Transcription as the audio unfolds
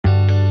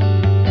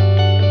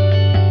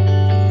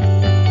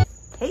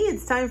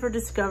time for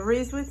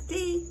Discoveries with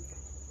Dee.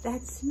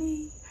 That's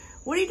me.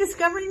 What are you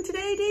discovering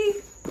today, Dee?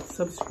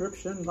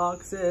 Subscription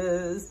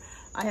boxes.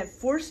 I have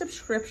 4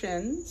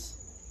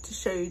 subscriptions to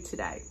show you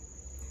today.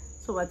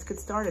 So let's get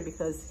started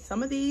because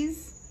some of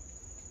these,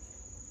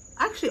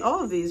 actually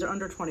all of these are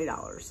under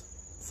 $20.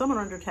 Some are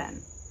under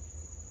 10.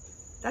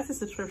 That's a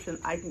subscription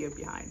I can get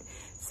behind.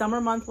 Some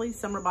are monthly,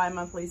 some are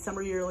bi-monthly, some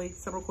are yearly,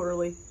 some are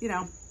quarterly. You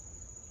know,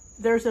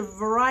 there's a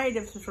variety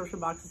of subscription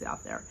boxes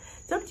out there.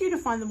 It's up to you to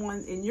find the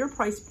one in your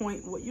price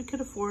point, what you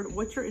could afford,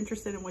 what you're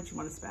interested in, what you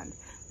want to spend,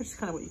 which is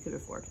kind of what you could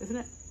afford, isn't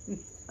it?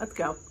 Let's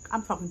go.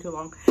 I'm talking too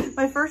long.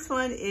 My first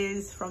one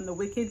is from the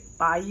Wicked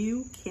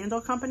Bayou Candle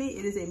Company.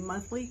 It is a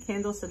monthly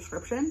candle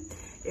subscription.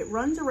 It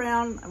runs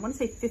around, I want to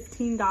say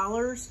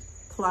 $15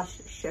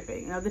 plus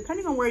shipping. Now,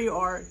 depending on where you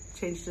are,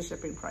 change the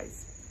shipping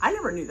price. I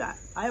never knew that.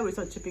 I always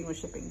thought shipping was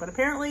shipping, but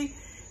apparently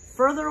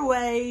further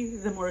away,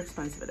 the more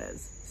expensive it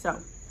is. So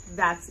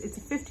it's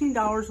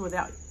 $15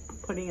 without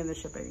putting in the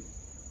shipping.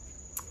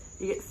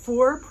 You get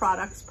 4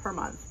 products per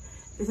month.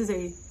 This is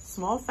a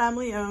small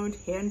family-owned,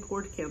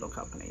 hand-poured candle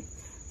company.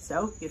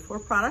 So you get 4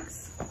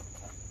 products.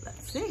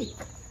 Let's see.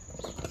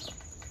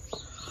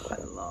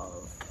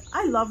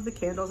 I love the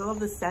candles. I love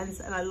the scents,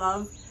 and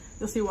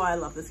you'll see why I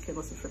love this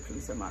candle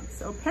subscription so much.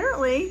 So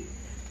apparently,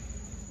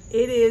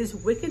 it is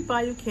Wicked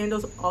Bayou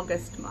Candles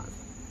August month.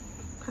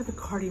 God, the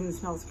card even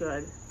smells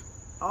good.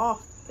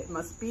 Oh, it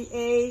must be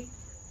a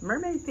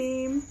mermaid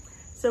theme.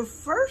 So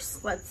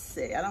first, let's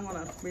see. I don't want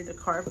to read the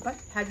card, but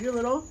have your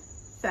little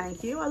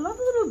thank you. I love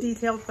the little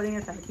detail of putting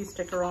a thank you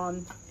sticker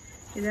on,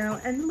 you know,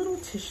 and a little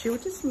tissue.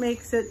 It just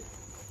makes it,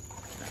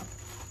 you know.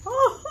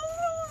 Oh,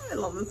 I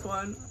love this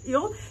one.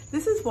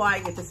 This is why I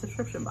get the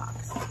subscription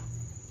box.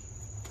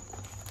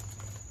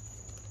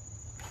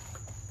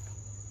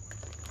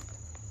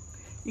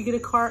 You get a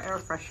car air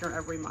freshener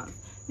every month.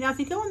 Now, if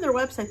you go on their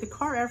website, the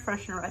car air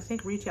freshener, I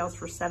think, retails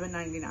for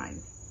 $7.99.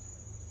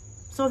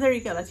 So there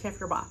you go. That's half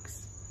your box.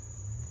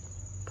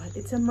 But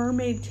it's a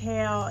mermaid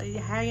tail.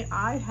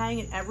 I hang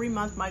it every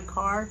month. My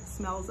car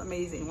smells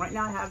amazing. Right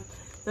now, I have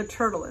the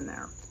turtle in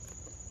there.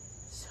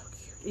 So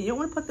cute. You don't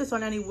want to put this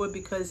on any wood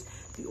because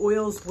the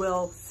oils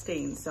will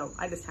stain. So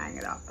I just hang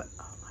it up. But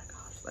oh my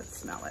gosh, let's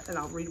smell it. And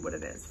I'll read what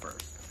it is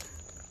first.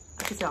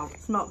 I can tell.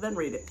 Smell it, then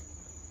read it.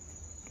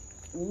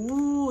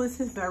 Ooh, this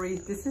is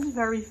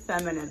very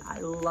feminine. I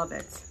love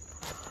it.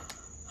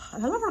 I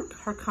love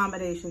her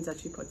combinations that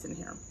she puts in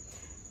here.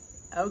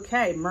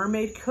 Okay,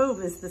 Mermaid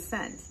Cove is the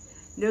scent.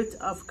 Notes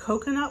of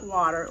coconut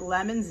water,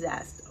 lemon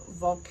zest,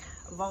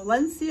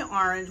 Valencia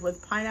orange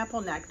with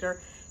pineapple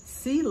nectar,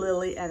 sea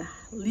lily, and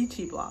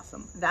lychee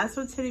blossom. That's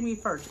what's hitting me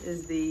first,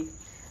 is the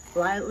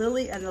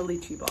lily and the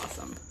lychee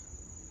blossom.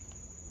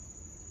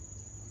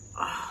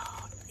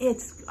 Oh,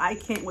 I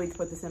can't wait to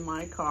put this in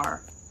my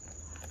car.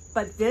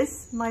 But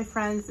this, my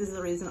friends, is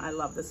the reason I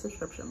love the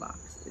subscription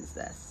box, is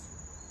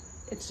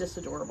this. It's just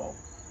adorable.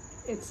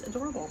 It's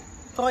adorable.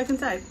 That's all I can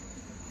say.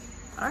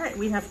 All right,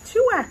 we have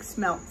 2 wax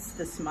melts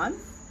this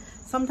month.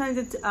 Sometimes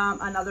it's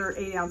another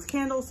 8-ounce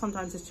candle.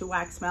 Sometimes it's 2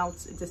 wax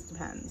melts. It just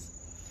depends.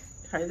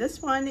 Okay,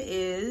 this one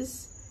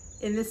is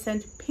in the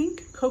scent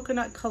Pink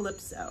Coconut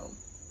Calypso.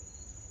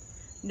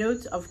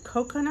 Notes of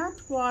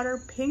coconut water,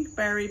 pink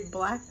berry,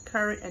 black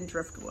currant, and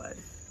driftwood.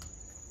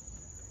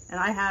 And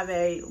I have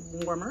a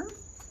warmer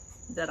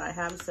that I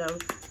have, so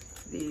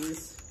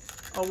these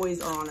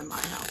always are on in my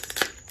house.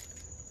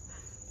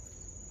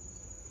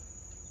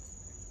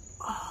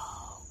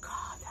 Oh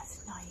God,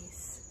 that's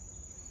nice.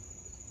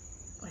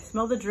 I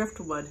smell the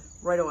driftwood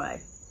right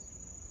away.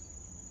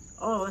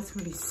 Oh, that's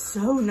gonna be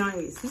so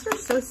nice. These are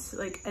so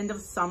like end of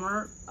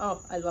summer.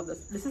 Oh, I love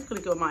this. This is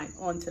gonna go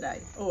on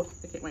today. Oh,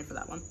 I can't wait for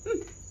that one.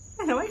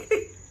 Anyway,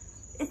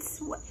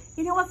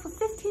 you know what, for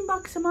 15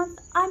 bucks a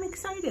month, I'm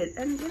excited.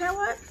 And you know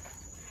what?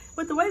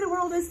 With the way the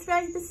world is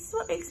today, this is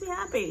what makes me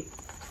happy.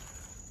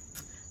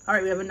 All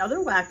right, we have another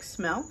wax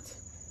melt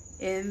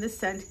in the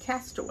scent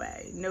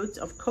Castaway. Notes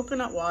of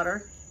coconut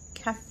water,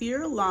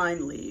 kaffir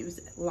lime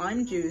leaves,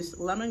 lime juice,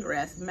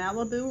 lemongrass,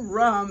 Malibu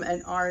rum,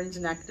 and orange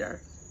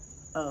nectar.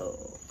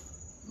 Oh,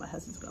 my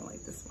husband's gonna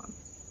like this one.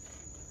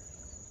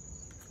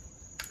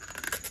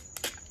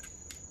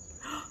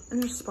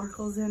 And there's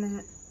sparkles in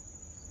it.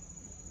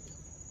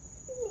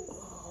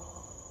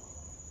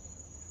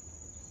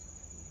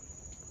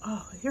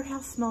 Oh, your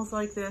house smells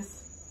like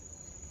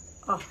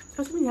this. Oh,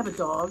 especially when you have a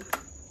dog.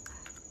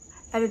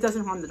 And it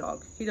doesn't harm the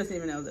dog. He doesn't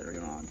even know that they're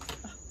going on.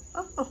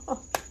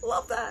 Oh,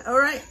 love that. All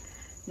right.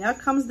 Now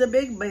comes the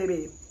big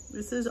baby.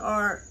 This is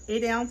our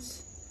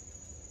 8-ounce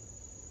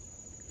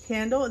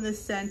candle in the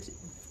scent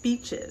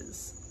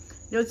Beaches.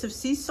 Notes of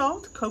sea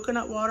salt,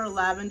 coconut water,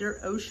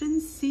 lavender,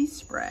 ocean sea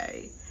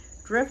spray,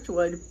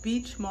 driftwood,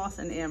 beach moss,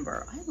 and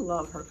amber. I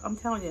love her. I'm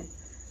telling you.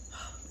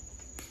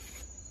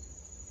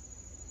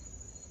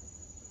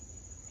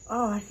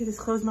 Oh, I could just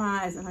close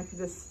my eyes and I could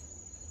just,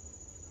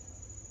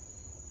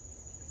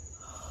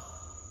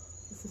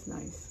 this is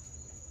nice.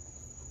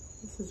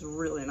 This is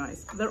really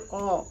nice. They're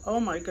all, oh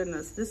my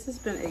goodness. This has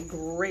been a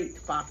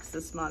great box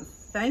this month.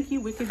 Thank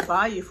you, Wicked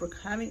Bayou, for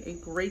having a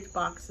great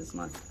box this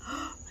month.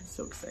 I'm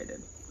so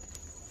excited.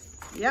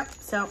 Yep,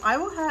 so I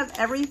will have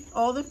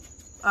all the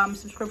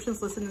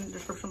subscriptions listed in the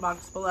description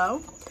box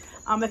below.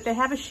 If they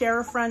have a share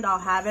a friend, I'll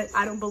have it.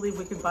 I don't believe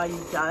Wicked Bayou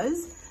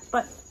does,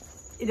 but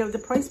you know, the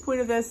price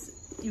point of this,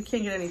 you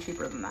can't get any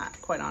cheaper than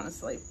that, quite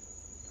honestly.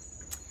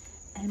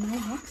 And my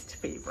next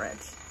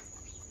favorite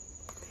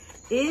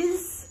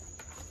is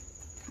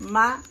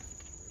my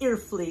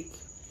Ear-Fleek.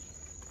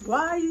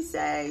 Why, you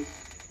say?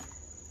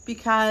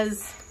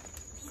 Because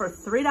for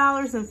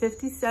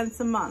 $3.50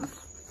 a month,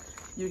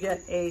 you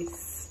get a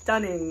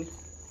stunning,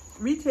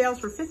 retails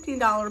for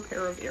 $15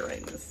 pair of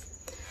earrings.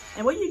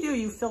 And what you do,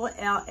 you fill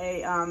out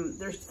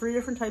there's 3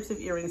 different types of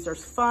earrings.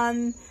 There's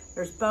fun,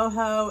 there's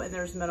boho, and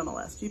there's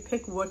minimalist. You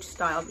pick which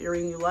style of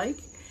earring you like,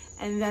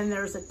 and then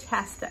there's a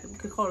test that we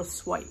could call it a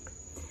swipe.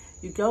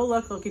 You go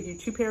look, they'll give you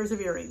 2 pairs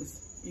of earrings.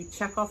 You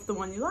check off the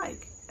one you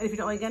like. And if you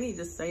don't like any, you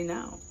just say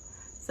no.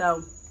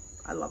 So,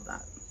 I love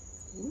that.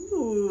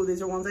 Ooh,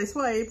 these are ones I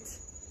swiped.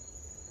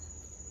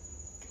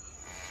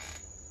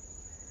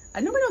 I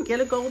know we don't get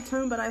a gold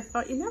tone, but I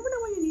thought you never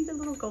know when you need a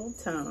little gold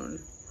tone.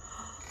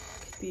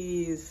 Look at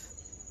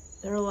these.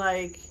 They're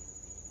like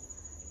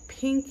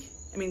pink,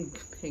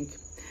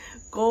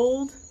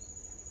 gold.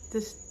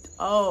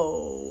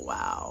 Oh,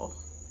 wow.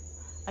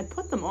 I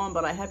put them on,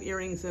 but I have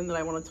earrings in that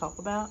I want to talk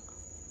about.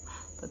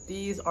 But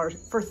these are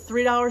for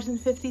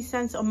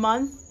 $3.50 a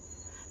month.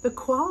 The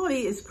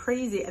quality is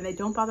crazy and they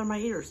don't bother my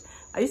ears.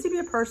 I used to be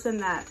a person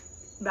that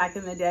back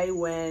in the day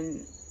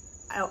when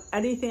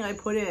anything I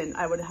put in,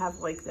 I would have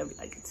like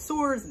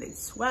sores and they'd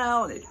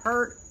swell and they'd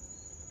hurt.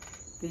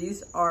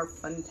 These are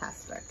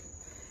fantastic.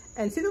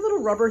 And see the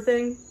little rubber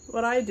thing?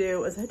 What I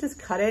do is I just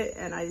cut it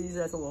and I use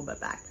it as a little bit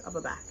of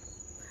a back.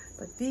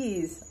 But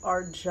these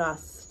are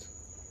just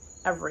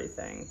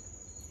everything.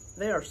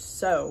 They are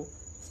so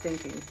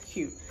stinking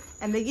cute.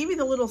 And they give you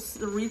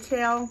the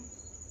retail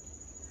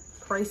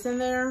price in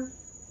there.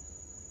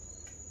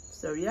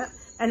 So yeah.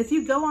 And if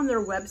you go on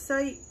their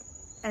website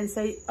and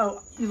say,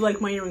 oh, you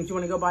like my earrings, you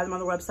want to go buy them on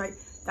the website,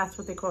 that's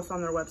what they cost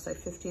on their website,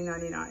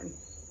 $15.99.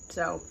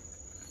 So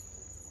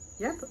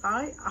yep,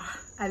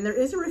 and there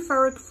is a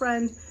refer a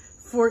friend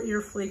for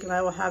Ear-Fleek, and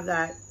I will have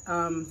that.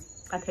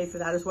 I pay for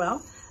that as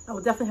well. I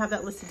will definitely have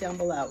that listed down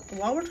below.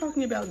 While we're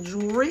talking about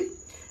jewelry,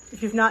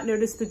 if you've not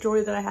noticed the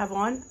jewelry that I have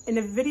on, in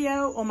a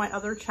video on my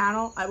other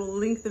channel, I will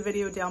link the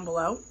video down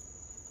below.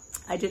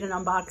 I did an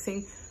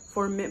unboxing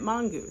for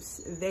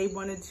Mintmongoose. They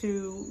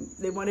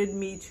wanted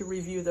me to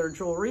review their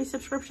jewelry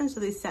subscription, so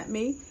they sent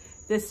me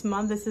this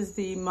month. This is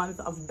the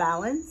month of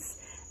balance.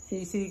 And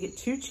you see you get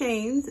 2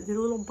 chains, there's a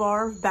little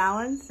bar of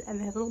balance, and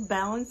they have little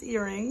balance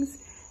earrings.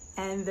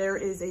 And there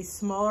is a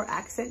smaller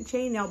accent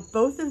chain. Now,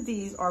 both of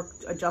these are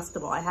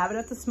adjustable. I have it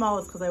at the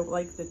smallest because I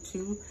like the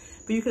 2,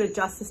 but you could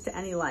adjust this to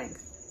any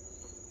length.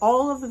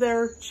 All of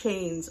their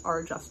chains are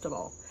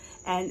adjustable.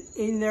 And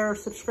in their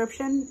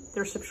subscription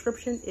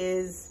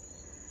is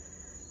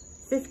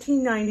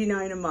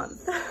 $15.99 a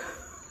month.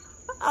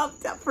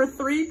 For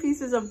 3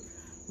 pieces of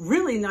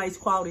really nice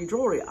quality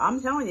jewelry. I'm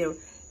telling you,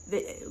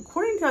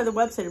 according to the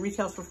website, it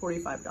retails for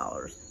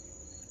 $45.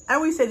 I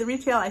always say the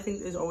retail, I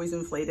think, is always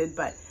inflated,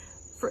 but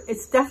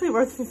it's definitely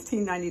worth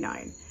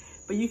 $15.99.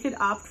 But you could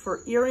opt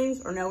for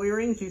earrings or no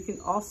earrings. You can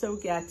also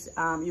get,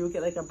 you would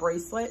get like a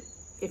bracelet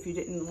if you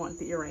didn't want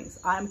the earrings.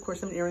 Of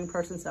course, I'm an earring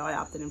person, so I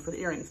opted in for the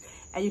earrings.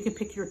 And you can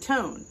pick your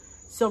tone,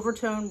 silver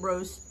tone,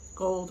 rose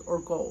gold, or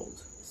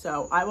gold.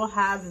 So I will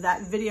have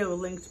that video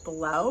linked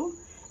below.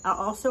 I'll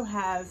also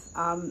have,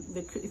 I'll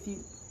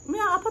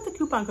put the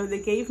coupon code. They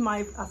gave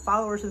my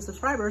followers and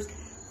subscribers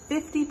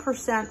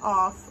 50%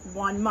 off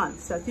 1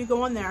 month. So if you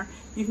go on there,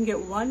 you can get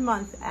 1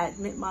 month at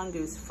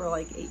Mintmongoose for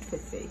like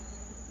 $8.50.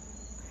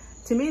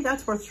 To me,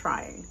 that's worth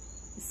trying.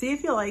 See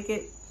if you like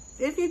it.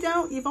 If you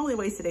don't, you've only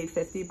wasted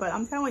 $8.50, but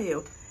I'm telling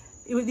you,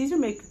 these would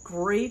make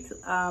great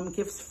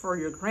gifts for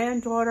your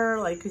granddaughter.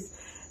 Like, 'cause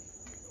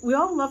we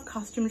all love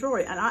costume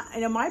jewelry, and I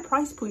know my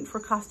price point for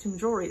costume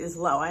jewelry is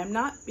low. I am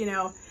not,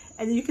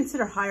 and you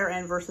consider higher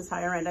end versus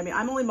higher end. I mean,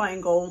 I'm only buying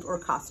gold or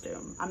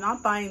costume. I'm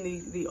not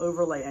buying the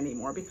overlay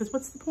anymore, because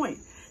what's the point?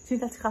 See,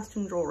 that's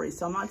costume jewelry,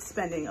 so I'm not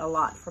spending a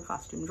lot for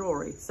costume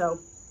jewelry. So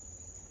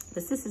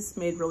this is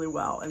made really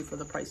well and for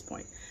the price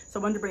point. So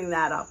I wanted to bring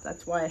that up.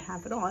 That's why I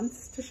have it on,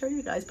 to show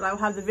you guys. But I will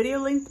have the video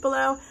linked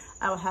below.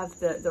 I will have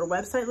their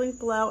website linked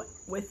below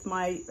with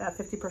my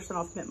 50%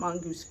 off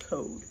Mintmongoose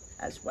code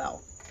as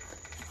well.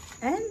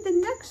 And the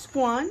next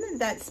one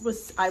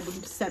I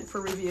was sent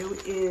for review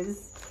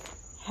is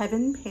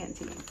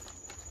hevenpanty.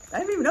 I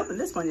haven't even opened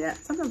this one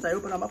yet. Sometimes I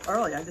open them up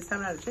early. I just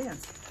haven't had a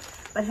chance.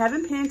 But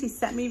hevenpanty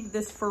sent me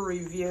this for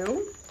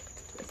review.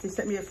 They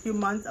sent me a few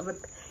months of it.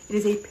 It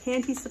is a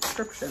panty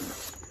subscription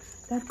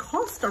that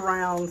cost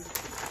around,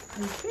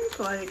 I think,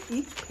 like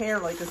each pair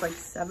is like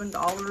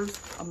 $7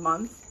 a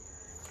month.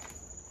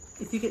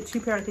 If you get 2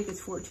 pair, I think it's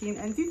 $14.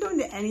 And if you go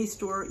into any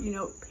store,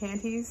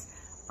 panties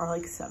are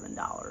like $7,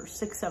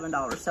 $6,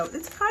 $7. So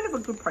it's kind of a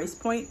good price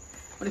point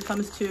when it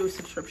comes to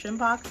subscription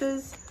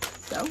boxes.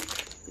 So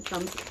it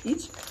comes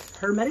each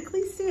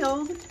hermetically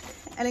sealed.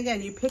 And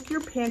again, you pick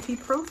your panty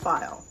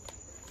profile.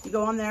 You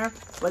go on there,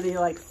 whether you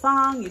like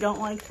thong, you don't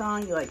like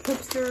thong, you like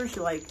hipsters,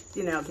 you like,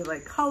 you know, if you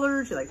like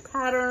colors, you like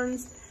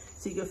patterns.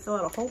 So you can fill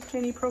out a whole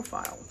panty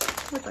profile,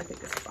 which I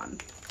think is fun.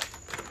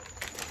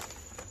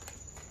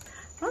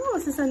 Oh,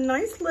 this is a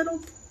nice little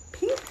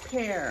pink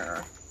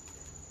pair.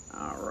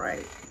 All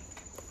right.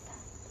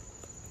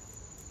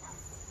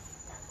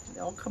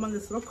 They all come on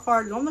this little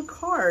card. And on the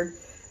card,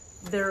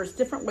 there's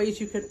different ways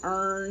you can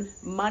earn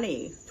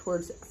money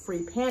towards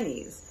free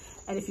panties.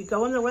 And if you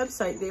go on their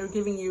website, they're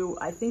giving you,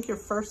 I think, your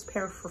first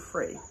pair for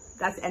free.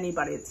 That's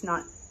anybody. It's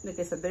not, like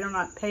I said, they're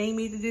not paying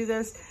me to do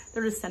this.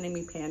 They're just sending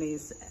me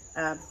panties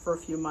for a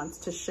few months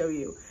to show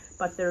you.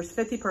 But there's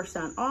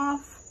 50%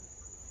 off.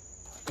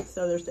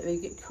 So they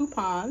get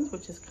coupons,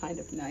 which is kind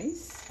of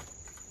nice.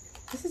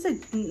 This is a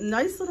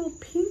nice little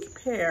pink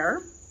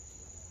pair.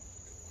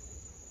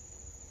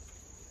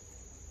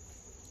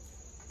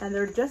 And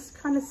they're just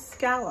kind of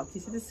scalloped.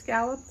 You see the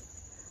scalloped?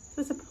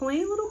 So it's a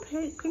plain little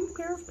pink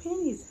pair of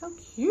panties. How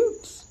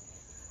cute.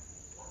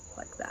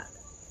 Like that.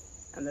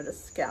 And they're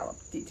just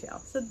scalloped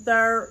detail. So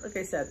they're, like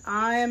I said,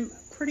 I'm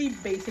pretty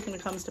basic when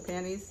it comes to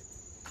panties.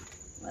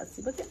 Let's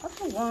see what the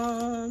other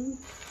one.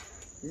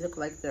 These look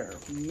like they're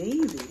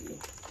navy.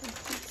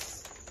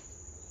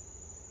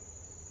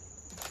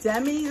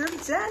 Demi or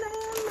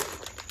denim.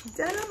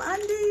 Denim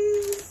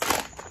undies.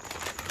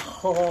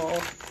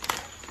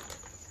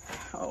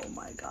 Oh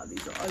my God,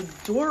 these are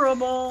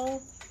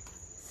adorable.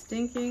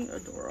 Stinking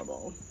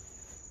adorable.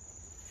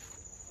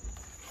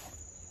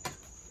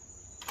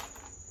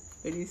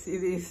 Wait, do you see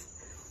these?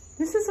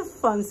 This is a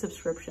fun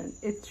subscription.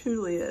 It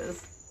truly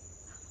is.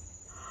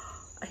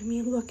 I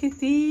mean, look at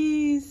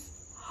these.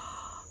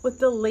 With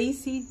the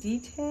lacy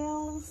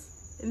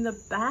details in the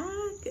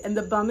back. And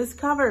the bum is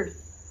covered.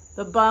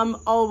 The bum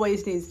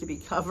always needs to be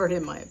covered,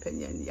 in my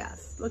opinion.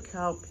 Yes. Look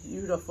how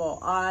beautiful.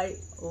 I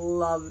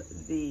love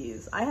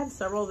these. I have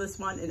several of this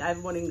one, and I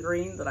have one in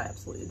green that I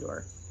absolutely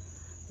adore.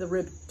 The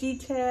ribbed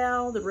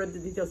detail, the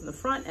ribbed details in the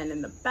front and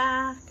in the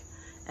back,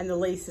 and the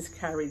lace is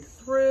carried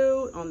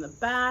through on the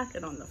back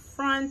and on the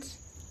front.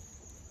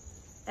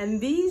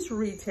 And these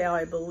retail,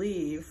 I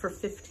believe, for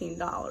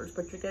 $15,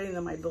 but you're getting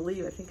them, I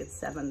believe, I think it's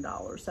 $7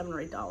 or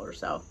 $8.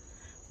 So,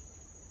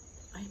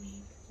 I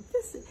mean,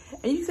 this,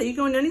 and you say you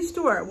go in any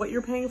store, what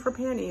you're paying for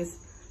panties,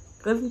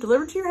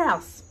 delivered to your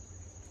house.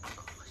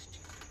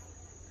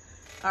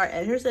 All right,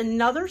 and here's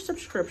another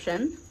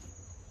subscription.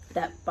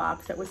 That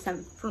box that was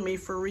sent for me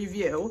for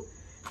review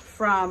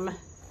from, you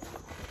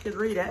could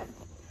read it,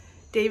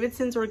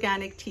 Davidson's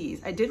Organic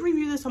Teas. I did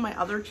review this on my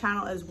other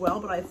channel as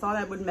well, but I thought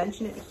I would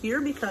mention it here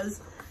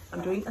because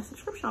I'm doing a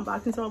subscription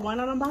unboxing, so why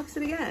not unbox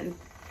it again?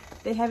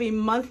 They have a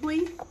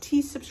monthly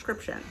tea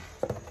subscription.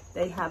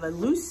 They have a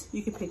loose,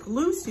 you can pick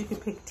loose, you can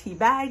pick tea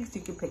bags,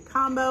 you can pick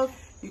combo,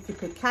 you can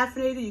pick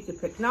caffeinated, you can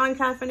pick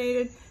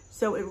non-caffeinated.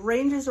 So it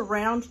ranges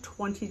around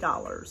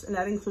 $20, and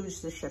that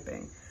includes the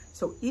shipping.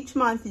 So each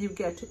month you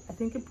get, I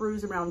think it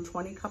brews around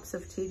 20 cups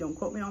of tea. Don't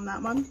quote me on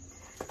that one.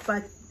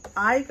 But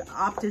I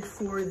opted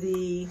for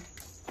the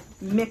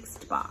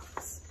mixed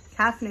box.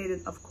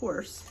 Caffeinated, of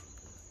course.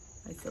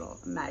 Nice little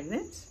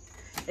magnet.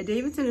 And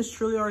Davidson is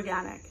truly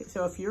organic.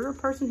 So if you're a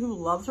person who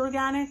loves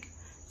organic,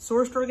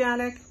 sourced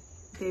organic,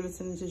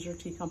 Davidson's is your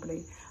tea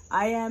company.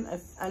 I am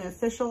an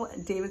official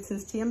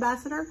Davidson's tea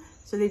ambassador.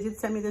 So they did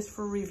send me this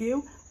for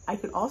review. I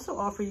could also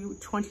offer you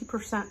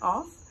 20%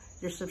 off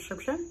your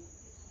subscription.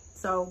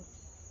 So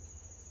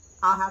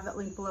I'll have that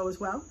link below as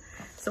well.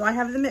 So I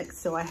have the mix.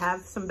 So I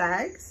have some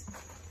bags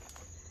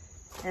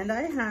and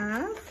I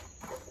have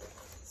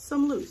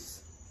some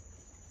loose.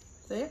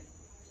 See it?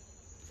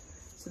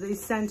 So they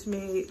sent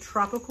me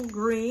tropical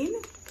green,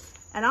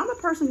 and I'm a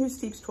person who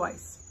steeps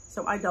twice.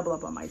 So I double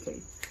up on my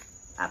tea.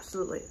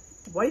 Absolutely.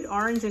 White,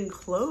 orange, and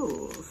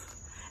clove.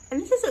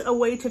 And this is a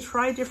way to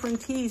try different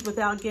teas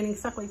without getting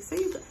stuck. Like, say,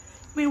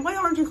 I mean, white,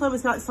 orange, and clove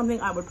is not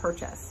something I would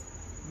purchase,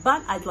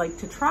 but I'd like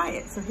to try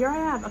it. So here I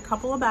have a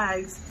couple of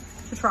bags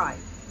to try.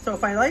 So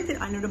if I like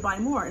it, I know to buy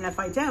more. And if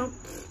I don't,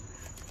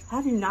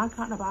 have you not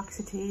gotten a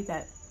box of tea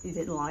that you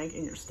didn't like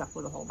and you're stuck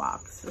with a whole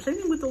box? Or same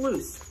thing with the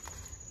loose.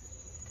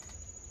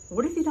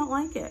 What if you don't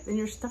like it and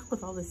you're stuck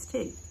with all this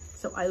tea?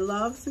 So I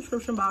love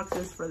subscription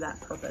boxes for that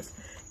purpose.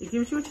 It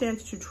gives you a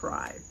chance to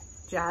try.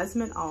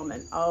 Jasmine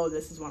almond. Oh,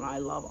 this is one I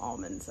love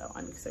almond, so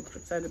I'm super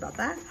excited about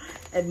that.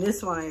 And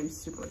this one I am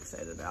super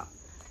excited about.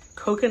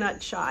 Coconut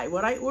chai.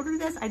 Would I order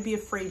this? I'd be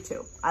afraid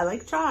to. I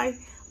like chai. I'm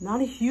not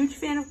a huge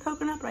fan of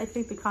coconut, but I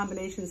think the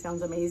combination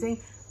sounds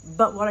amazing.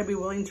 But would I be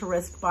willing to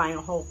risk buying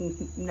a whole?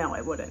 No, I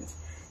wouldn't.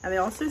 And they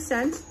also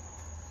sent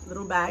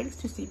little bags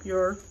to steep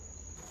your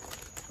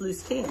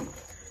loose tea in.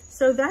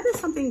 So that is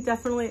something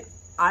definitely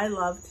I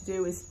love to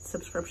do, is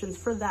subscriptions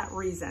for that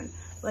reason.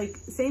 Like,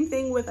 same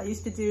thing with, I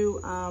used to do,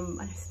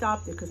 I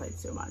stopped it because I had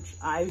so much.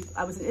 I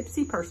was an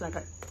Ipsy person.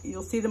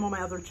 You'll see them on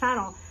my other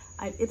channel.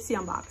 I have Ipsy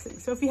unboxing.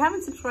 So if you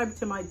haven't subscribed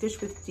to my Dish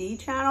with D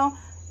channel,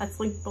 that's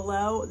linked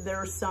below.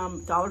 There's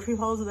some Dollar Tree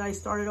hauls that I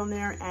started on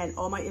there, and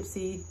all my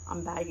Ipsy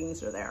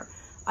unbaggings are there.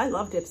 I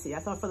loved Ipsy. I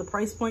thought for the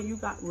price point, you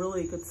got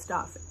really good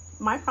stuff.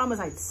 My problem is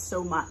I had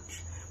so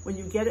much. When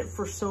you get it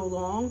for so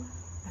long,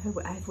 I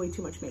have way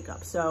too much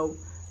makeup. So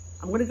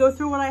I'm going to go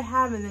through what I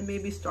have and then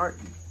maybe start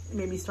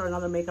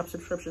another makeup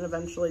subscription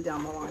eventually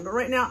down the line. But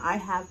right now I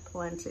have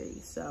plenty.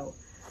 So,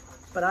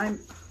 but I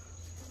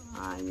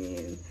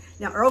mean,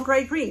 now Earl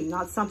Grey Green,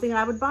 not something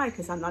I would buy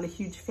because I'm not a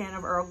huge fan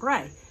of Earl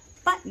Grey,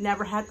 but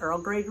never had Earl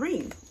Grey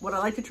Green. Would I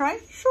like to try?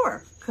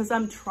 Sure, because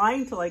I'm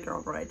trying to like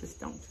Earl Grey, I just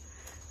don't.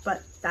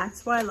 But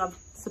that's why I love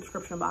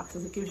subscription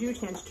boxes. It gives you a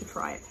chance to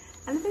try it.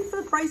 And I think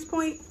for the price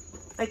point,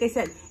 like I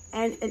said,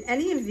 and in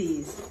any of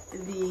these,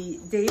 the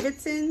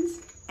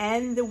Davidsons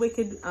and the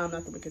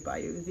not the Wicked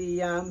Bayou,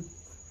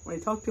 when I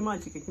talk too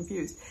much, you get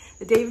confused.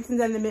 The Davidsons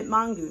and the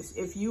Mintmongoose,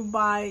 if you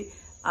buy,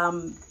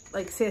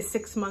 like say a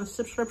 6-month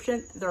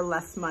subscription, they're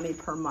less money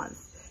per month.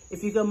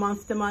 If you go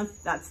month to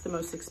month, that's the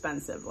most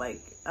expensive.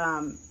 Like,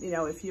 you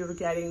know, if you're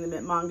getting the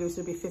Mintmongoose,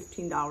 it would be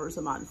 $15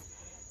 a month.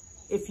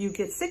 If you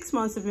get 6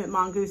 months of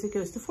Mintmongoose, it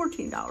goes to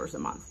 $14 a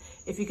month.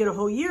 If you get a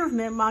whole year of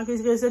Mintmongoose,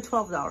 it goes to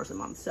 $12 a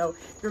month. So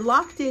you're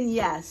locked in,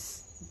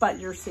 yes, but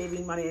you're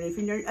saving money. And if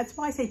you know, that's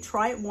why I say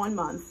try it 1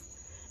 month.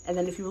 And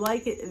then if you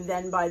like it,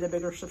 then buy the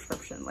bigger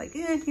subscription. Like,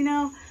 you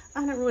know,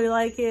 I don't really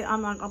like it.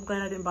 I'm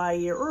glad I didn't buy a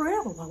year. Or,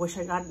 oh, I wish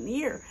I got it in a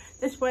year.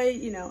 This way,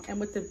 you know, and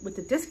with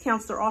the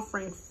discounts they're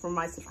offering for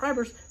my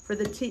subscribers for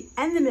the tea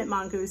and the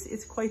Mintmongoose,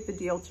 it's quite the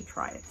deal to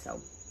try it.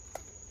 So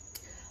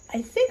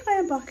I think I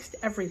unboxed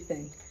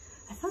everything.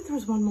 I thought there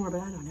was one more,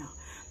 but I don't know.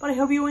 But I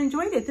hope you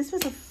enjoyed it. This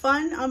was a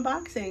fun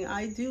unboxing.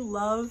 I do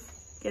love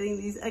getting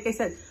these. Like I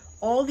said,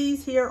 all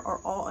these here are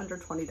all under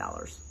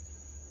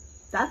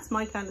 $20. That's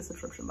my kind of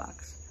subscription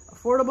box.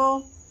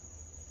 Affordable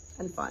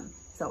and fun.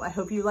 So I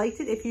hope you liked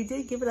it. If you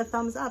did, give it a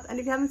thumbs up. And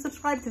if you haven't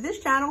subscribed to this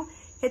channel,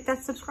 hit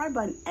that subscribe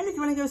button. And if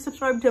you want to go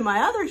subscribe to my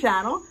other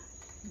channel,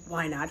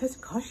 why not? It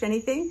doesn't cost you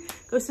anything.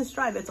 Go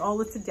subscribe. It's all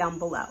listed down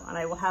below. And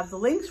I will have the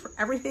links for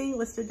everything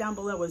listed down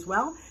below as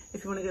well.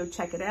 If you want to go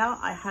check it out,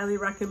 I highly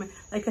recommend.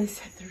 Like I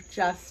said,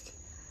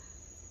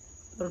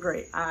 they're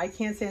great. I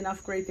can't say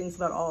enough great things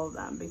about all of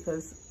them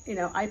because, you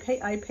know, I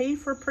pay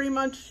for pretty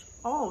much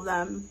all of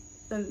them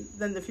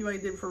than the few I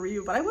did for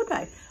review, but I would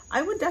pay.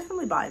 I would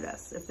definitely buy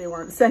this if they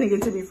weren't sending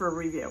it to me for a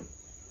review.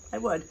 I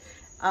would.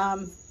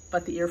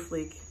 But the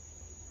Ear-Fleek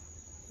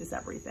is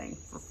everything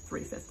for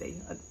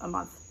 $3.50 a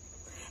month.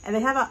 And they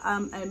have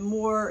a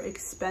more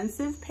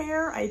expensive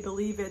pair. I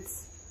believe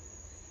it's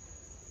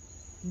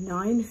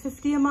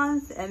 $9.50 a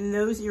month, and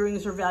those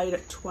earrings are valued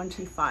at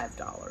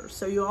 $25.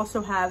 So you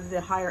also have the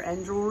higher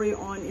end jewelry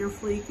on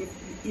Ear-Fleek,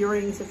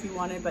 earrings if you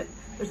wanted, but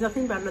there's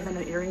nothing better than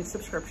an earring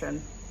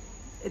subscription.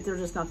 There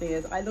just nothing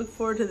is. I look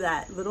forward to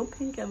that little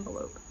pink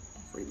envelope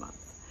every month.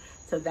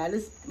 So that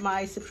is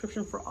my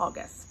subscription for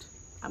August.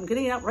 I'm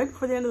getting it out right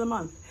before the end of the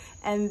month.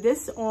 And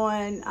this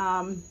on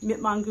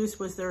Mintmongoose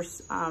was their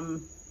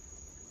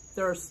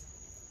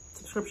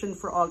subscription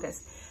for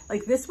August.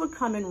 Like this would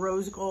come in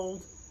rose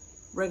gold,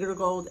 regular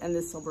gold, and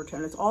the silver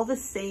tone. It's all the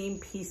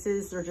same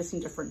pieces. They're just in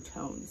different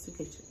tones, in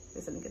case you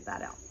guys didn't get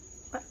that out.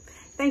 But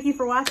thank you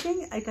for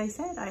watching. Like I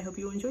said, I hope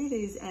you enjoy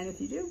these. And if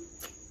you do,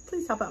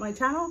 please help out my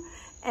channel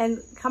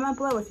and comment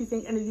below if you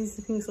think any of these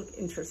things look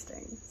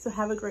interesting. So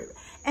have a great,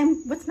 and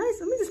what's nice,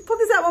 let me just pull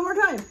this out one more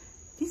time.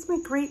 These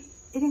make great,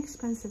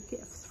 inexpensive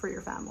gifts for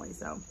your family.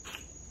 So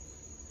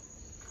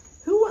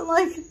who would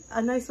like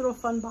a nice little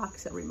fun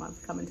box every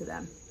month coming to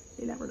them?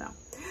 You never know.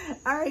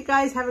 All right,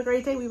 guys, have a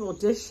great day. We will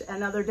dish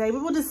another day. We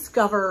will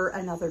discover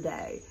another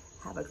day.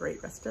 Have a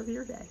great rest of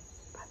your day.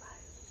 Bye.